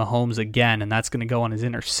down Mahomes again, and that's going to go on his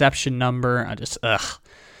interception number.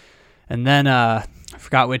 And then I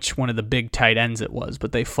forgot which one of the big tight ends it was,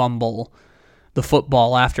 but they fumble the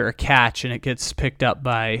football after a catch, and it gets picked up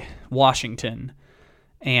by Washington.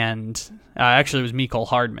 And actually, it was Mecole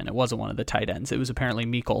Hardman. It wasn't one of the tight ends. It was apparently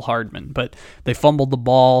Mecole Hardman. But they fumbled the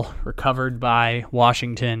ball, recovered by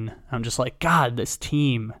Washington. I'm just like, God, this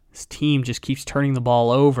team just keeps turning the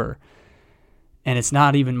ball over. And it's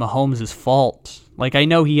not even Mahomes' fault. I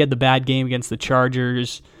know he had the bad game against the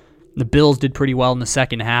Chargers. The Bills did pretty well in the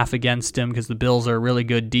second half against him because the Bills are a really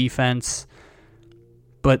good defense.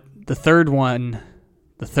 But the third one,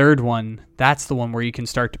 that's the one where you can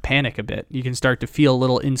start to panic a bit. You can start to feel a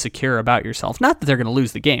little insecure about yourself. Not that they're going to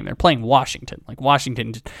lose the game. They're playing Washington.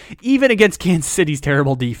 Washington, even against Kansas City's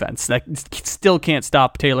terrible defense, that still can't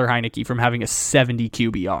stop Taylor Heineke from having a 70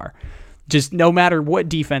 QBR. Just no matter what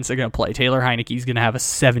defense they're going to play, Taylor Heineke's going to have a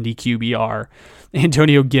 70 QBR.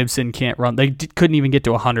 Antonio Gibson can't run. They couldn't even get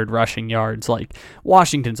to 100 rushing yards.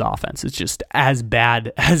 Washington's offense is just as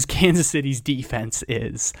bad as Kansas City's defense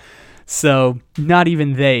is. So not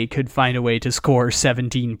even they could find a way to score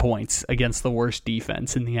 17 points against the worst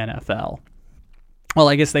defense in the NFL. Well,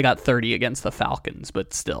 I guess they got 30 against the Falcons,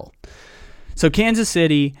 but still. So Kansas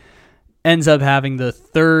City ends up having the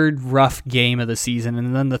third rough game of the season,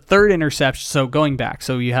 and then the third interception. So going back,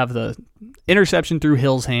 so you have the interception through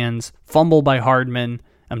Hill's hands, fumble by Hardman.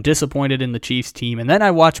 I'm disappointed in the Chiefs team. And then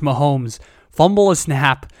I watch Mahomes fumble a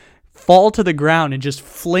snap, fall to the ground, and just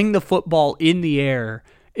fling the football in the air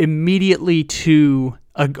immediately to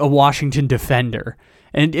a Washington defender.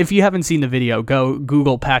 And if you haven't seen the video, go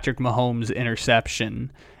Google Patrick Mahomes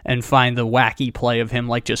interception and find the wacky play of him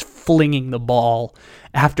like just flinging the ball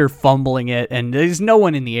after fumbling it. And there's no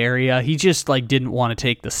one in the area. He just like didn't want to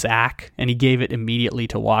take the sack, and he gave it immediately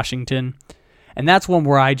to Washington. And that's one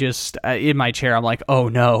where I just, in my chair, I'm like, oh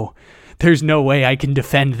no, there's no way I can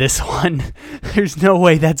defend this one. There's no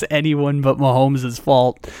way that's anyone but Mahomes'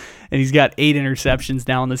 fault. And he's got 8 interceptions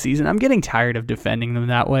now in the season. I'm getting tired of defending them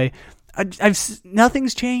that way.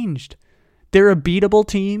 Nothing's changed. They're a beatable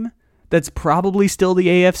team that's probably still the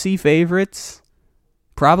AFC favorites.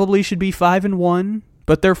 Probably should be 5-1,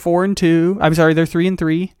 but they're 4-2. I'm sorry, they're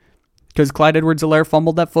 3-3 because Clyde Edwards-Helaire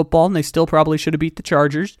fumbled that football, and they still probably should have beat the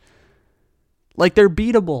Chargers. Like, they're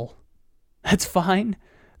beatable. That's fine.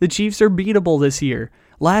 The Chiefs are beatable this year.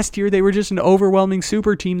 Last year, they were just an overwhelming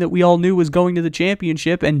super team that we all knew was going to the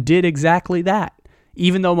championship and did exactly that.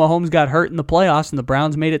 Even though Mahomes got hurt in the playoffs and the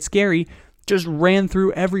Browns made it scary, just ran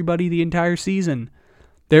through everybody the entire season.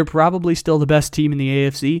 They're probably still the best team in the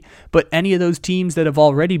AFC, but any of those teams that have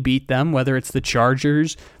already beat them, whether it's the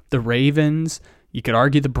Chargers, the Ravens, you could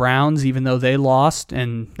argue the Browns, even though they lost,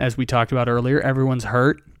 and as we talked about earlier, everyone's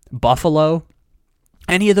hurt, Buffalo,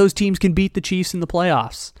 any of those teams can beat the Chiefs in the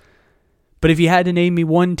playoffs. But if you had to name me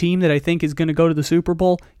one team that I think is going to go to the Super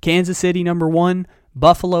Bowl, Kansas City number 1,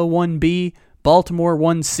 Buffalo 1B, Baltimore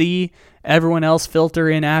 1C, everyone else filter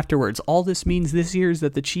in afterwards. All this means this year is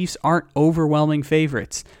that the Chiefs aren't overwhelming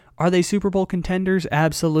favorites. Are they Super Bowl contenders?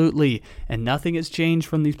 Absolutely. And nothing has changed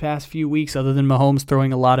from these past few weeks other than Mahomes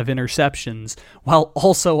throwing a lot of interceptions, while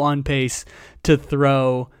also on pace to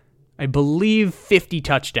throw, I believe, 50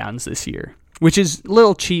 touchdowns this year, which is a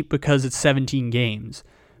little cheap because it's 17 games,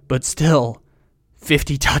 but still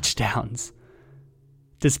 50 touchdowns,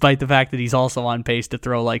 despite the fact that he's also on pace to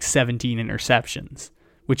throw like 17 interceptions,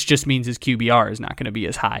 which just means his QBR is not going to be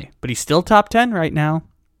as high. But he's still top 10 right now.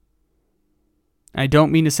 I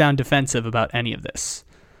don't mean to sound defensive about any of this.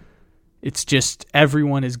 It's just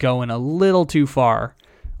everyone is going a little too far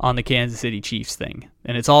on the Kansas City Chiefs thing.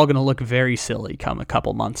 And it's all going to look very silly come a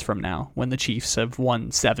couple months from now when the Chiefs have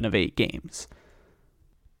won 7 of 8 games.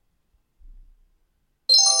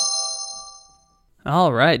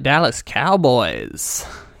 All right, Dallas Cowboys,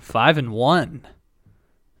 5-1.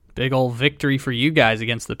 Big old victory for you guys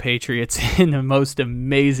against the Patriots in the most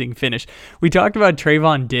amazing finish. We talked about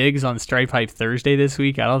Trayvon Diggs on Stripe Hype Thursday this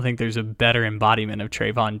week. I don't think there's a better embodiment of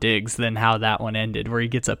Trayvon Diggs than how that one ended, where he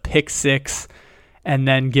gets a pick 6 and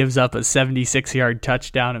then gives up a 76-yard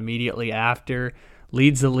touchdown immediately after,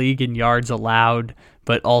 leads the league in yards allowed,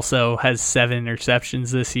 but also has 7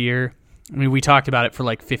 interceptions this year. I mean, we talked about it for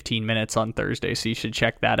like 15 minutes on Thursday, so you should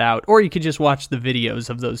check that out. Or you could just watch the videos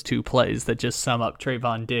of those 2 plays that just sum up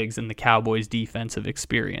Trayvon Diggs and the Cowboys' defensive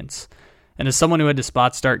experience. And as someone who had to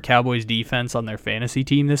spot start Cowboys defense on their fantasy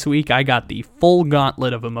team this week, I got the full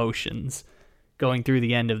gauntlet of emotions going through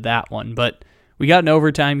the end of that one. But we got an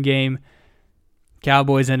overtime game.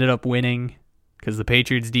 Cowboys ended up winning because the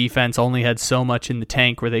Patriots defense only had so much in the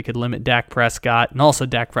tank where they could limit Dak Prescott. And also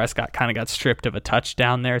Dak Prescott kind of got stripped of a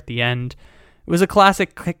touchdown there at the end. It was a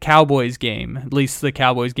classic Cowboys game, at least the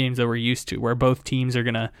Cowboys games that we're used to, where both teams are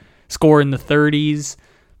going to score in the 30s.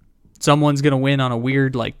 Someone's going to win on a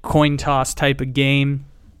weird like coin toss type of game.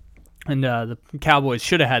 And the Cowboys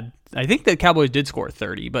should have had, I think the Cowboys did score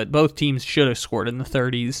 30, but both teams should have scored in the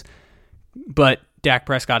 30s. But Dak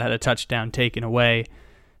Prescott had a touchdown taken away.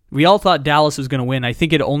 We all thought Dallas was going to win. I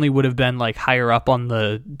think it only would have been like higher up on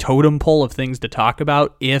the totem pole of things to talk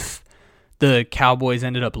about if the Cowboys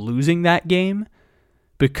ended up losing that game,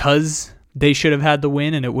 because they should have had the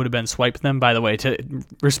win and it would have been swiped them. By the way, to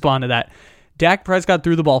respond to that, Dak Prescott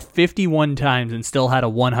threw the ball 51 times and still had a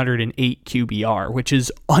 108 QBR, which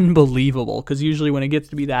is unbelievable, because usually when it gets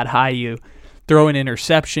to be that high, you throw an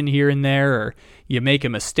interception here and there, or you make a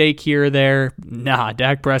mistake here or there. Nah,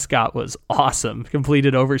 Dak Prescott was awesome.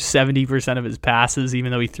 Completed over 70% of his passes,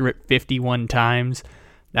 even though he threw it 51 times.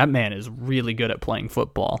 That man is really good at playing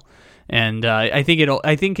football. And I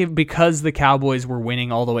think because the Cowboys were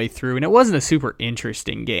winning all the way through, and it wasn't a super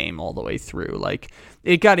interesting game all the way through. Like,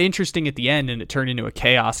 it got interesting at the end and it turned into a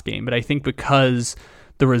chaos game. But I think because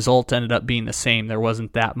the result ended up being the same, there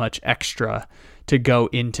wasn't that much extra to go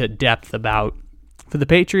into depth about. For the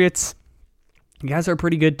Patriots, you guys are a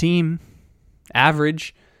pretty good team.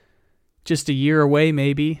 Average. Just a year away,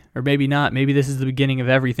 maybe. Or maybe not. Maybe this is the beginning of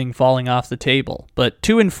everything falling off the table. But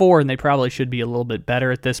 2-4, and they probably should be a little bit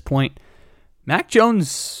better at this point. Mac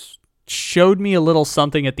Jones showed me a little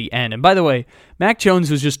something at the end. And by the way, Mac Jones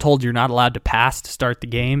was just told you're not allowed to pass to start the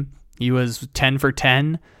game. He was 10 for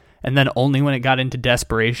 10. And then only when it got into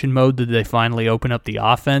desperation mode did they finally open up the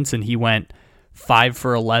offense. And he went 5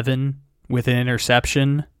 for 11 with an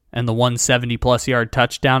interception and the 170-plus yard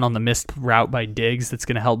touchdown on the missed route by Diggs that's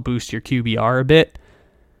going to help boost your QBR a bit.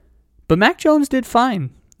 But Mac Jones did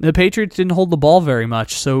fine. The Patriots didn't hold the ball very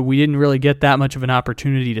much, so we didn't really get that much of an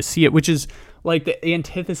opportunity to see it, which is like the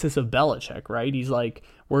antithesis of Belichick, right? He's like,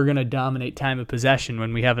 we're going to dominate time of possession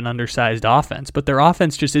when we have an undersized offense, but their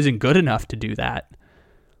offense just isn't good enough to do that.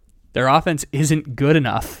 Their offense isn't good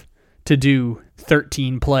enough to do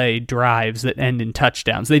 13-play drives that end in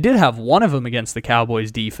touchdowns. They did have one of them against the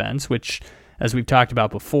Cowboys defense, which, as we've talked about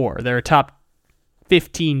before, they're a top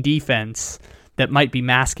 15 defense that might be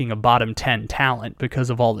masking a bottom 10 talent because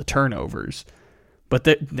of all the turnovers. But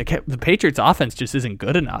the Patriots offense just isn't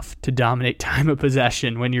good enough to dominate time of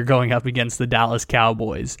possession when you're going up against the Dallas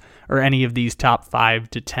Cowboys or any of these top 5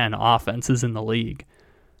 to 10 offenses in the league.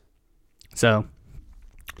 So,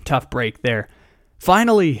 tough break there.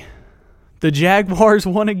 Finally, the Jaguars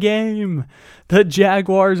won a game. The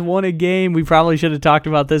Jaguars won a game. We probably should have talked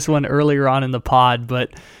about this one earlier on in the pod,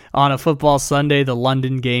 but on a football Sunday, the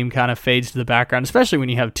London game kind of fades to the background, especially when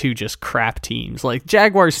you have two just crap teams. Like,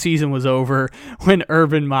 Jaguars season was over when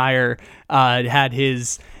Urban Meyer had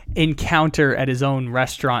his encounter at his own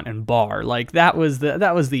restaurant and bar. Like, that was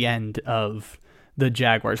the end of the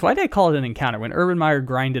Jaguars. Why did I call it an encounter? When Urban Meyer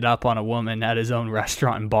grinded up on a woman at his own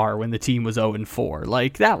restaurant and bar when the team was 0-4.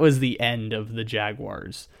 Like, that was the end of the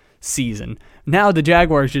Jaguars season. Now the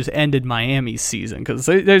Jaguars just ended Miami's season because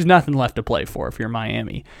there's nothing left to play for if you're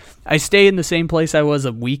Miami. I stay in the same place I was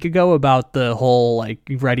a week ago about the whole, like,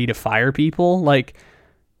 ready to fire people. Like,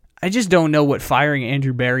 I just don't know what firing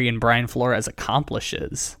Andrew Berry and Brian Flores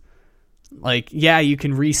accomplishes. Like, yeah, you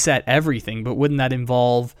can reset everything, but wouldn't that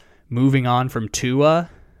involve moving on from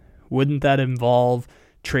Tua? Wouldn't that involve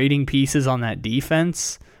trading pieces on that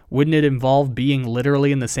defense? Wouldn't it involve being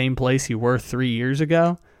literally in the same place you were 3 years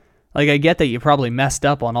ago? Like, I get that you probably messed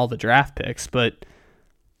up on all the draft picks, but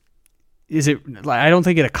I don't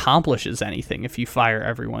think it accomplishes anything if you fire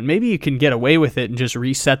everyone. Maybe you can get away with it and just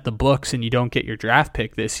reset the books and you don't get your draft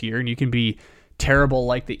pick this year and you can be terrible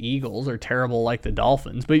like the Eagles or terrible like the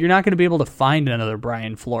Dolphins, but you're not going to be able to find another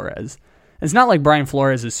Brian Flores. It's not like Brian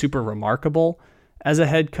Flores is super remarkable as a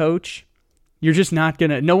head coach. You're just not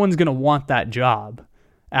going to, no one's going to want that job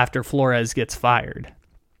after Flores gets fired.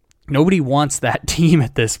 Nobody wants that team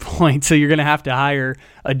at this point, so you're going to have to hire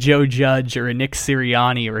a Joe Judge or a Nick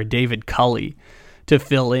Sirianni or a David Culley to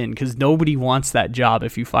fill in because nobody wants that job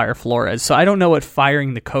if you fire Flores. So I don't know what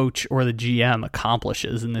firing the coach or the GM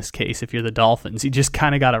accomplishes in this case if you're the Dolphins. You just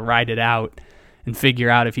kind of got to ride it out and figure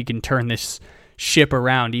out if you can turn this ship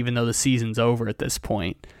around even though the season's over at this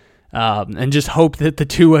point. And just hope that the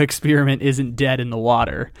Tua experiment isn't dead in the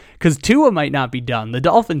water. Because Tua might not be done. The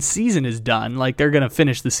Dolphins' season is done. Like, they're going to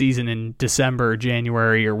finish the season in December or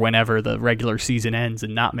January or whenever the regular season ends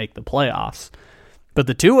and not make the playoffs. But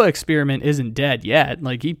the Tua experiment isn't dead yet.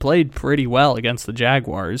 Like, he played pretty well against the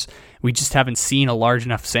Jaguars. We just haven't seen a large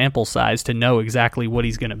enough sample size to know exactly what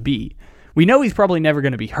he's going to be. We know he's probably never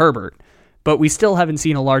going to be Herbert, but we still haven't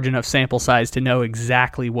seen a large enough sample size to know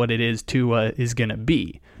exactly what it is Tua is going to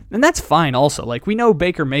be. And that's fine also. Like, we know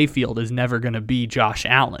Baker Mayfield is never going to be Josh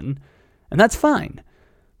Allen, and that's fine.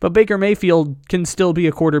 But Baker Mayfield can still be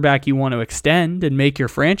a quarterback you want to extend and make your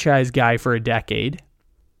franchise guy for a decade.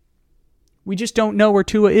 We just don't know where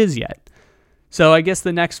Tua is yet. So I guess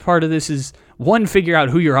the next part of this is, one, figure out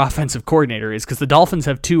who your offensive coordinator is, because the Dolphins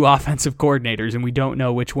have two offensive coordinators, and we don't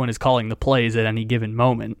know which one is calling the plays at any given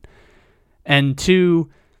moment. And two,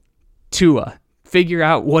 Tua. Figure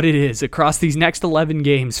out what it is across these next 11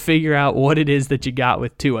 games. Figure out what it is that you got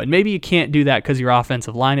with Tua. And maybe you can't do that because your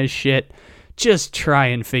offensive line is shit. Just try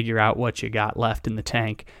and figure out what you got left in the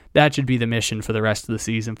tank. That should be the mission for the rest of the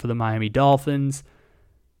season for the Miami Dolphins.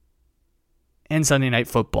 And Sunday Night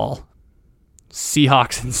Football.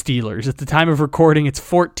 Seahawks and Steelers. At the time of recording, it's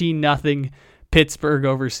 14-0 Pittsburgh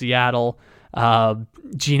over Seattle.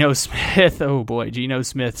 Geno Smith,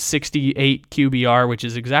 68 QBR, which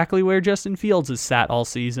is exactly where Justin Fields has sat all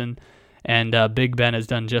season, and Big Ben has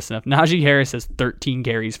done just enough. Najee Harris has 13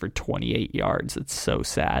 carries for 28 yards. It's so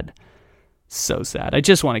sad. So sad. I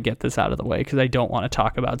just want to get this out of the way because I don't want to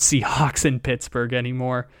talk about Seahawks in Pittsburgh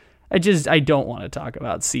anymore. I don't want to talk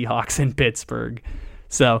about Seahawks in Pittsburgh.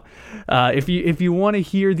 So if you want to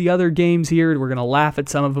hear the other games here, we're going to laugh at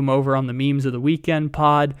some of them over on the Memes of the Weekend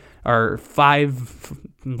pod, our 5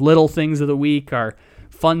 little things of the week, our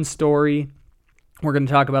fun story. We're going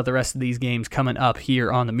to talk about the rest of these games coming up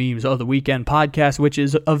here on the Memes of the Weekend podcast, which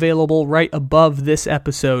is available right above this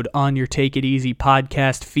episode on your Take It Easy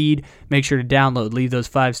podcast feed. Make sure to download, leave those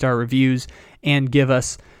 5-star reviews, and give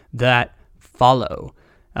us that follow.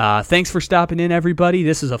 Thanks for stopping in, everybody.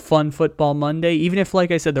 This is a fun football Monday, even if,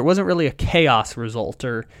 like I said, there wasn't really a chaos result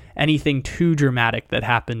or anything too dramatic that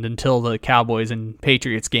happened until the Cowboys and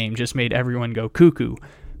Patriots game just made everyone go cuckoo.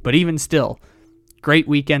 But even still, great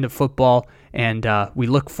weekend of football, and we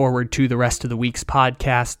look forward to the rest of the week's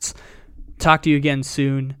podcasts. Talk to you again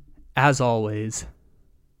soon. As always,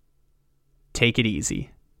 take it easy.